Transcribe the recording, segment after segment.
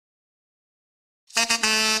Kochanie,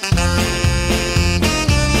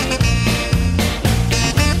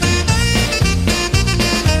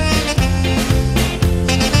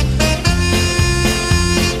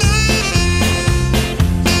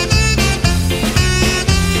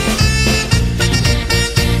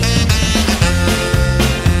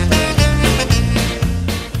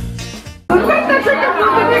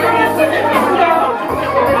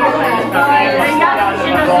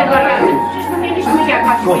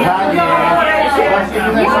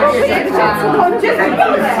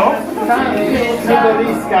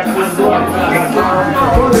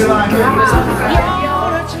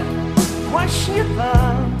 Zabiorę cię właśnie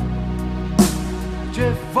tam,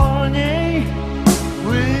 gdzie wolniej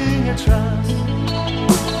płynie czas.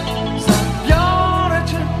 Zabiorę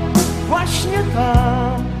cię właśnie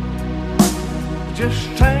tam, gdzie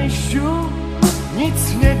szczęściu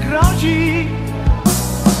nic nie grozi.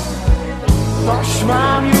 Dość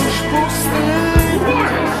mam już pustyni.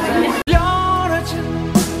 Biorę cię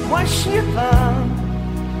właśnie tam,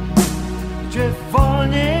 gdzie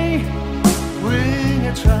wolniej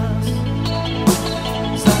płynie czas.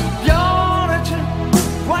 Zabiorę cię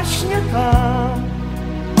właśnie tam,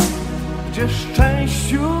 gdzie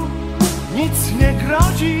szczęściu nic nie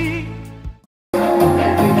grozi.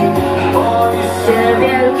 Boisz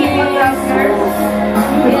wielki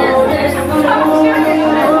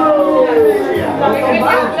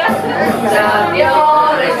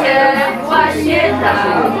zabiorę cię właśnie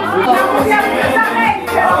tam.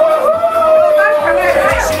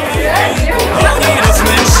 Ja nie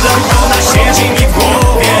rozmyślam, ona siedzi mi w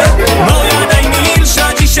głowie. Moja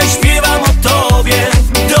najmilsza, dzisiaj śpiewam o tobie.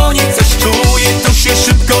 Do niej coś czuję, to się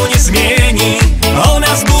szybko nie zmieni.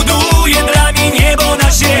 Ona zbuduje dla mnie niebo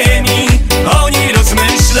na ziemi. O niej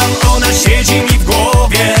rozmyślam, ona siedzi mi w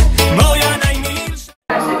głowie. Moja najmilsza.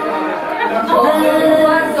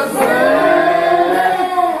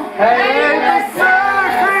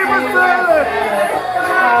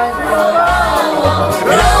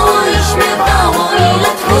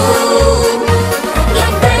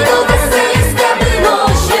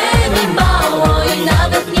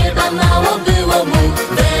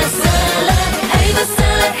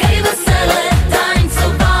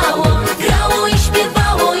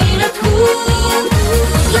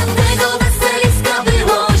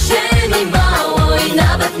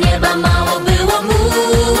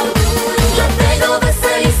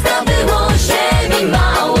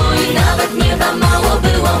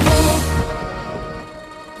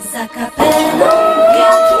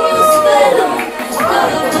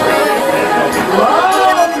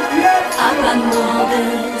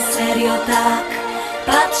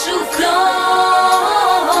 Patrzył w krąg,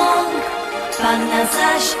 panna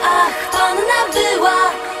zaś, ach, panna była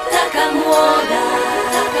taka młoda,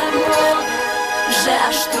 że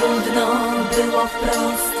aż trudno było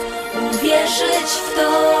wprost uwierzyć w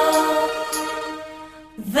to.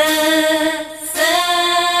 Wesele,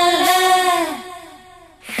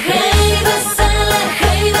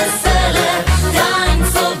 hej wesele,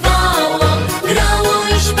 tańcowało, grało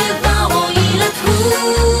i śpiewało ile tchu.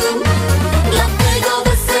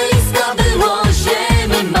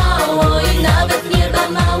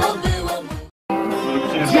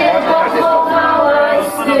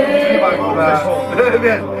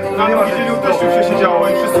 Wiesz, no nie ma tylu też już się działo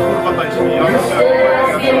i wszyscy kurwa tańczyli.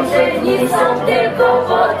 Więcej niż są tylko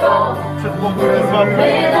po to, by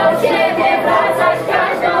do ciebie wracać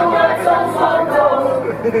każdą nocą wodą.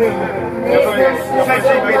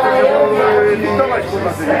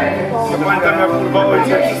 Pamiętam jak kurwa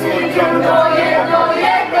ojciec przy swoim żadnym. Jedno,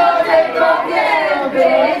 tylko wiem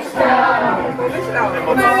być tam.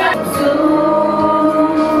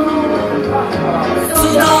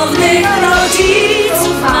 Cudownych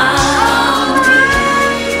rodziców mam,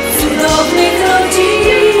 cudownych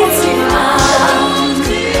rodziców mam.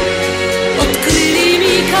 Odkryli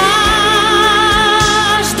mi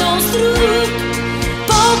każdą z dróg,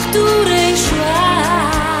 po której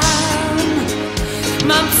szłam.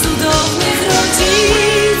 Mam cudownych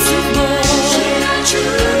rodziców, bo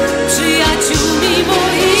przyjaciółmi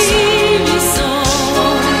moimi są.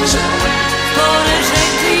 Porę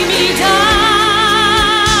rzekli mi dalej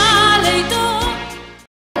to,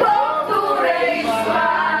 Po której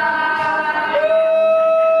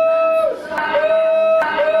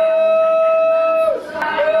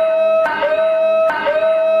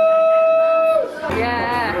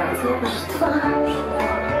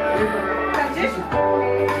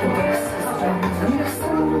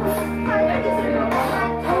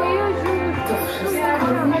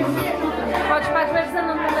Patrz ze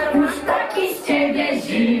mną na już taki z ciebie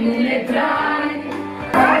zimny kraj.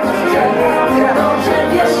 Dobrze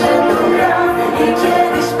wiesz, że tu gra i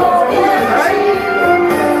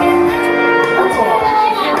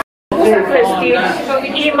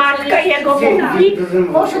i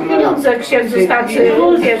poszedł pieniądze księdzu stacy,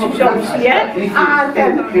 wiesz, wziął je,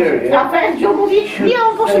 a Ferdziu mówi, nie,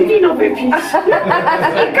 on poszedł wino wypić. I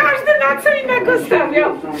każdy na co innego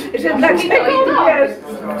stawiał, że dlaczego, wiesz,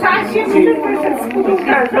 w czasie prezent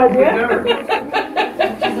spółka, nie?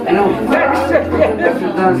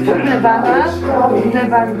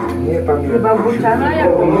 Chyba włóczana jak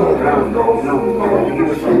o,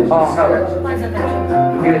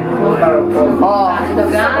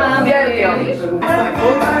 dobra, wielkie.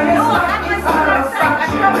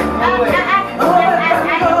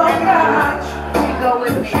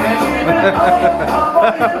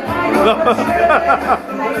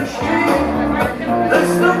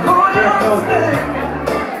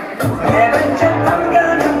 Nie będzie tam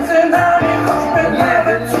granicy na nie, choćby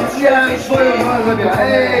nawet cóż jakieś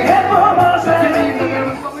nie pomoże.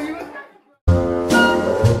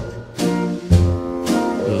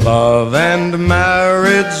 Love and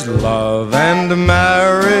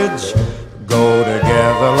marriage go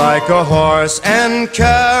together like a horse and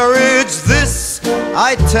carriage. This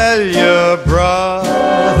I tell you,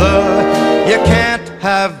 brother, you can't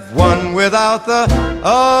have one without the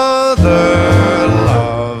other.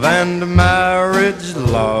 Love and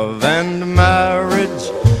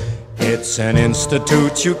marriage, it's an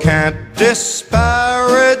institute you can't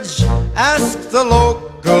disparage. Ask the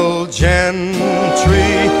local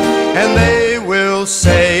gentry and they will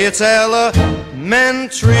say it's elementary.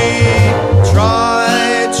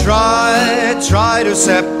 Try to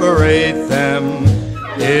separate them,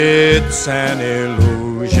 it's an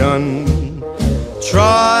illusion.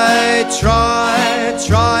 Try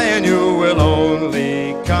and you will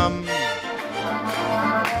only come.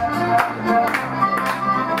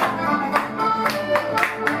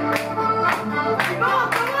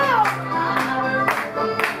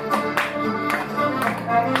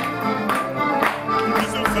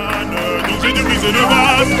 J'ai des prises de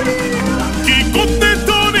base qui comptent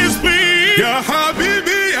ton esprit. Ya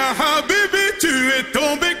Habibi, tu es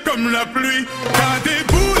tombé comme la pluie. T'as des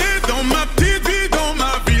boules.